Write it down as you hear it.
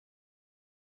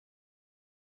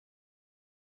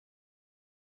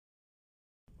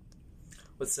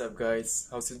What's up guys?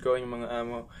 How's it going mga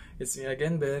amo? It's me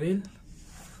again, Beryl.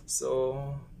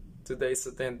 So, today is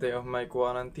the 10th day of my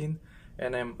quarantine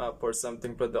and I'm up for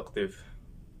something productive.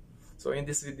 So in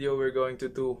this video, we're going to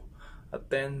do a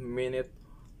 10-minute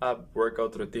ab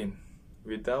workout routine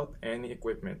without any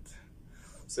equipment.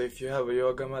 So if you have a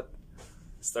yoga mat,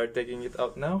 start taking it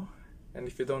out now. And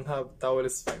if you don't have, towel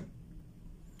is fine.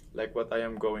 Like what I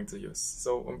am going to use.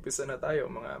 So, umpisa na tayo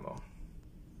mga amo.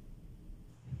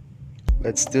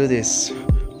 Let's do this.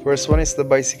 First one is the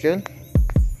bicycle.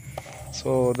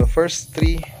 So the first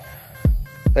 3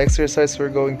 exercises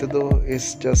we're going to do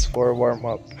is just for warm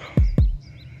up.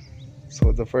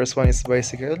 So the first one is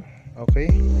bicycle.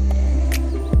 Okay.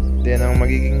 Then ang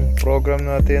magiging program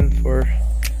natin for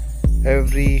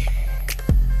every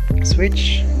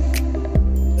switch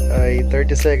ay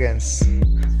 30 seconds.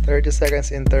 30 seconds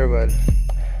interval.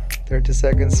 30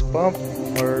 seconds pump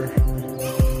or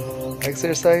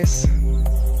exercise.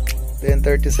 Then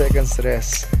 30 seconds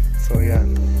rest. So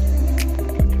yan.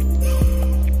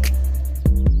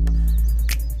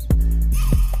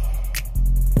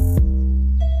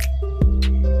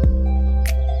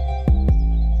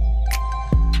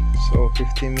 So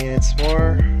 15 minutes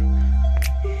more.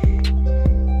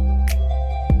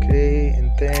 Okay, and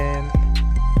 10.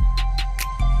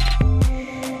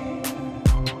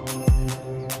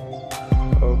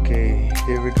 Okay,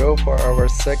 here we go for our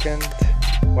second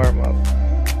warm up.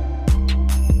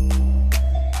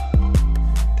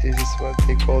 This is what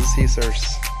they call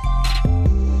scissors.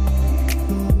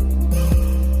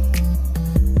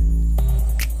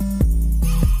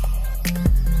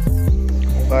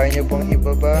 Kung kaya nyo pong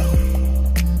ibaba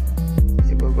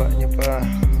nyo pa.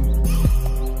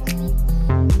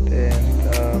 Then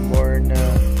more na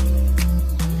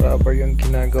proper yung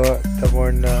ginagawa, the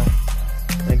more na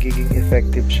nagiging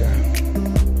effective siya.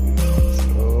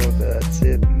 So that's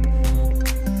it.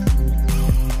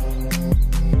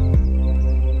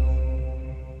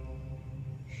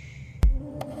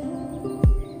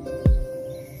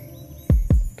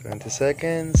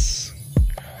 Seconds.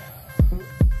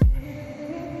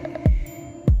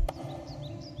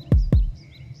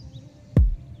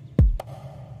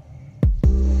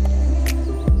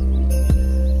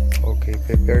 Okay,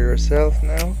 prepare yourself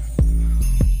now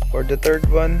for the third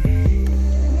one.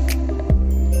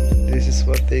 This is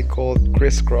what they call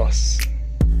crisscross.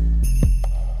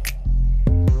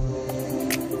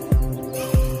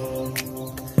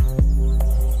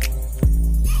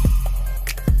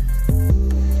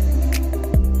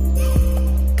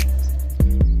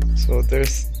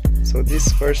 So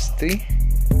this first 3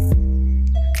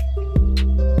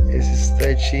 is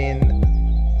stretching.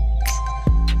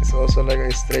 It's also like a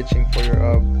stretching for your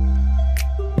ab.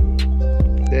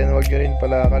 Then wag nyo rin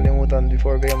pala kalimutan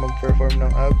before kayo mag-perform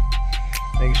ng ab,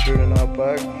 make sure na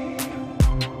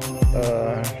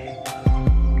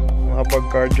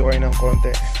makapag-cardio kayo ng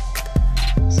konti.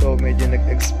 So medyo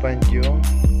nag-expand yung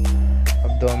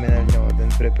abdominal nyo, then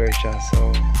prepare siya.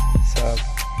 So sa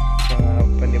mga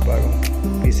panibagong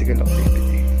physical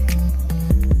activity.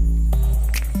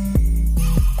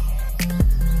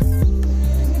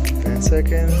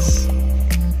 Seconds.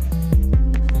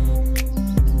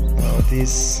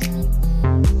 This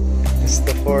is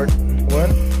the fourth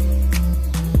one.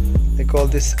 They call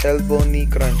this elbow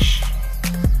knee crunch.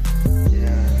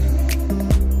 Yeah.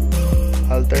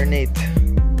 Alternate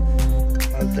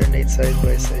side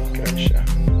by side crunch.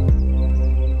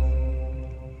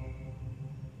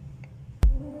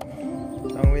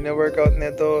 Ang wina-workout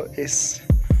nito is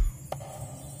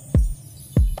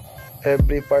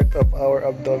every part of our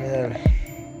abdominal,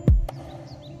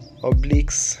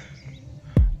 obliques,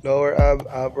 lower ab,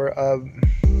 upper ab.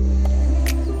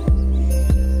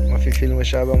 Mafe-feel mo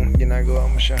siya bang ginagawa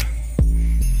mo siya.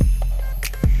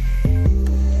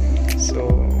 So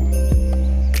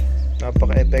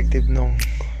napaka-effective nung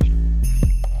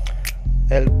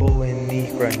elbow and knee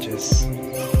crunches.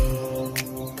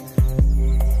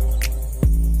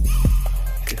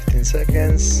 15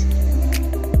 seconds.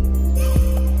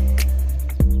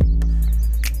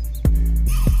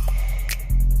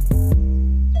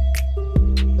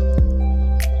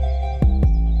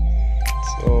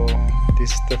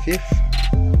 This is the 5th.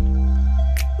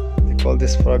 They call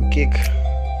this frog kick.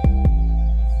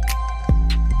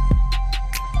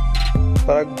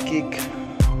 Frog kick,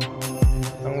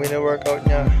 ang wina-workout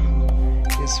niya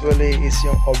usually is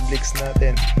yung obliques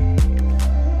natin,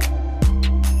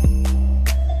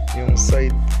 yung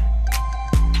side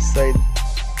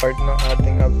part ng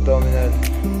ating abdominal.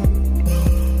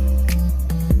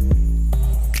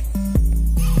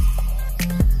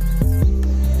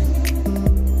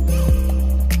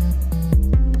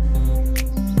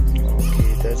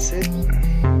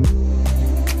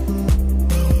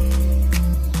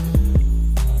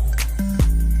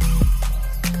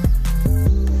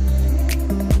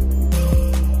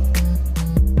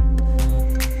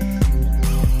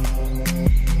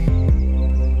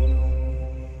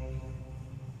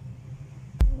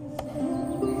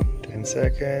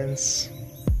 seconds.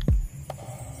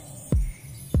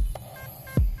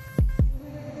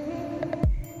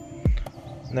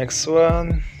 Next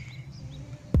one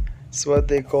is what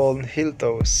they call heel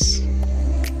toes.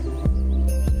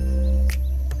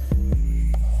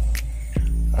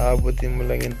 Aabutin mo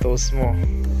lang yung toes mo.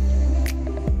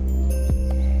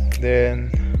 Then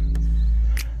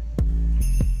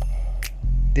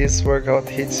this workout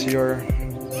hits your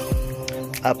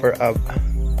upper ab.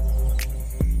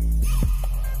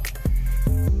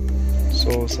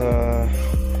 So sa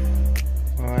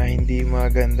mga hindi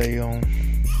maganda yung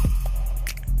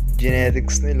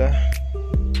genetics nila,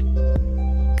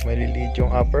 maliliit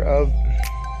yung upper ab,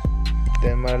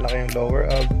 then malaki yung lower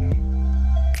ab,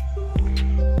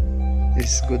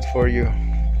 this is good for you.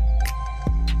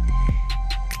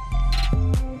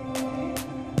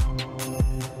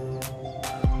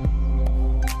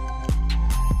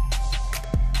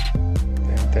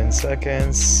 Then 10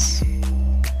 seconds.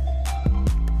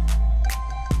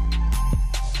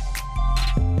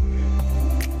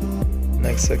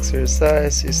 Next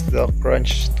exercise is the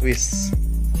crunch twist.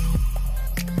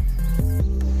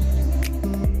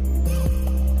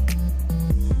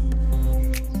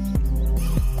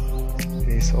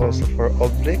 This is also for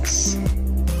obliques,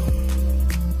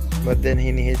 but then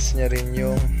hinihits niya rin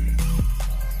yung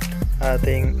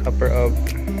ating upper ab.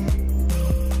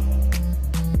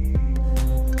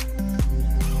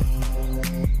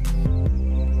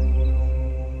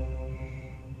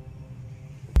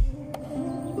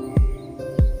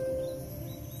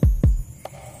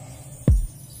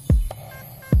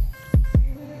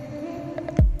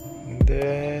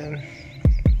 Then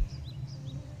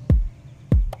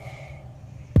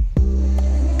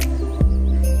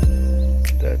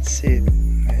that's it.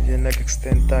 Medyo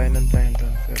nag-extend tayo ng time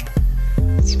doon, pero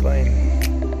it's fine.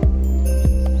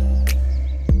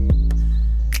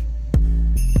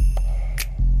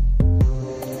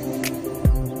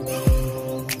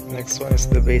 Next one is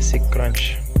the basic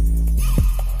crunch.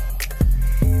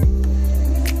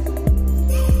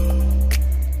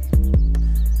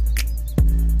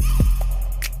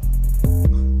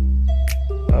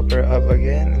 Upper up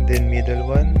again, and then middle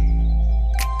one.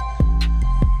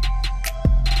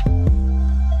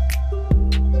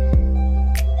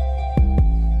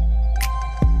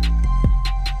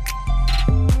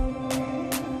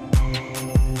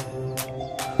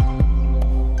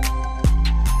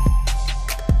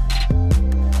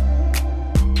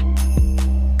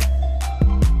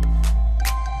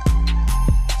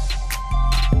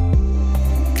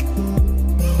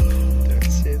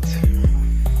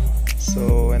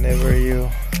 So whenever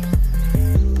you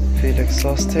feel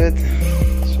exhausted,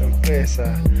 syempre sa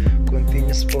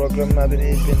continuous program natin,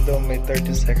 even though may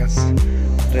 30 seconds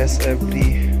rest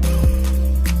every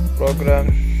program,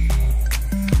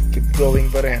 keep going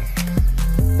pa rin.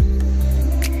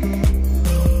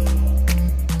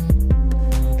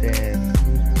 Then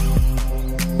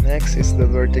next is the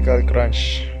vertical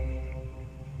crunch.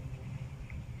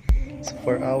 So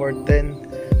for our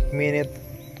 10-minute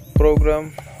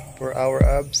program for our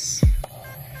abs,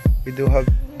 we do have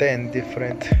 10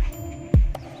 different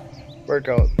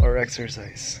workout or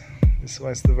exercise. This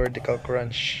one is the vertical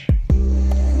crunch.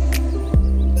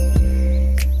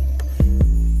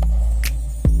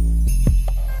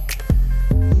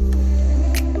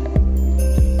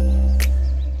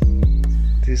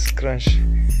 This crunch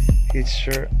hits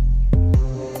your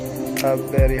ab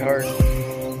very hard.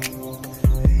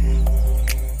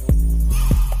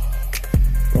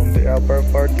 The upper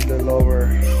part to the lower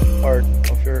part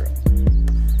of your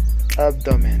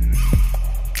abdomen.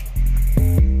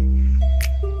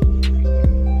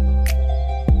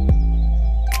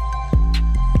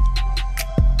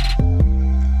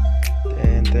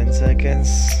 And 10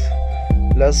 seconds.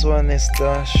 Last one is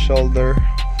the shoulder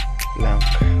plank.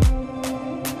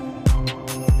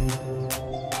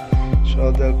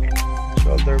 Shoulder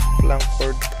plank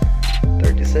for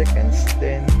 30 seconds,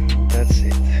 then that's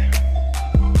it.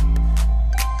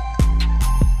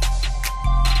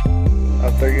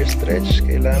 After your stretch,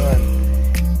 kailangan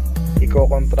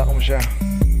i-contract mo siya.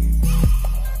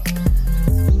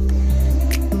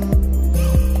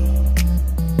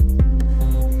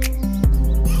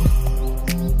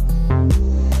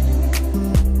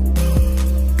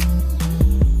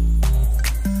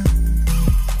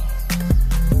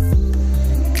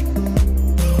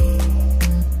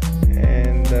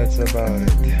 And that's about it.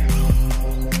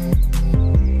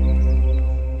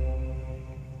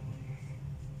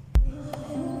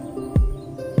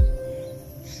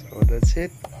 That's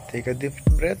it. Take a deep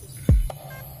breath,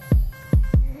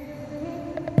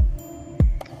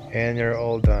 and you're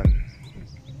all done.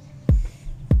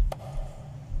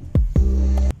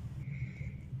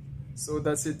 So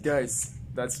that's it guys.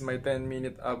 That's my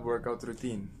 10-minute ab workout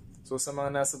routine. So sa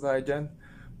mga nasa bahay dyan,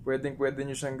 pwede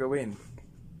nyo siyang gawin.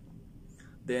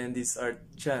 Then these are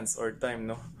chance or time,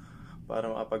 no?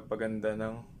 Para makapagpaganda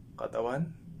ng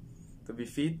katawan, to be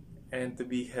fit, and to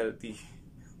be healthy.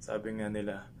 Sabi nga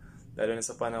nila, lalo na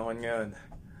sa panahon ngayon,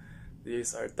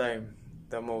 these are time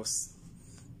the most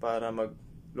para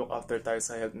mag-look after tayo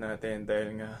sa health natin.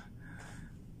 Dahil nga,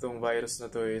 itong virus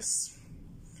na to is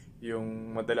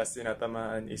yung madalas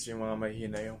tinatamaan is yung mga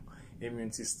mahina yung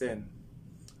immune system,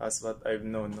 as what I've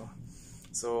known, no?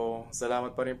 So,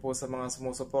 salamat pa rin po sa mga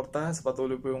sumusuporta, sa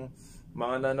patuloy po yung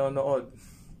mga nanonood.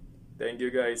 Thank you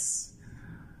guys.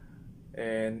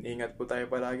 And ingat po tayo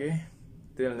palagi.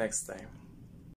 Till next time.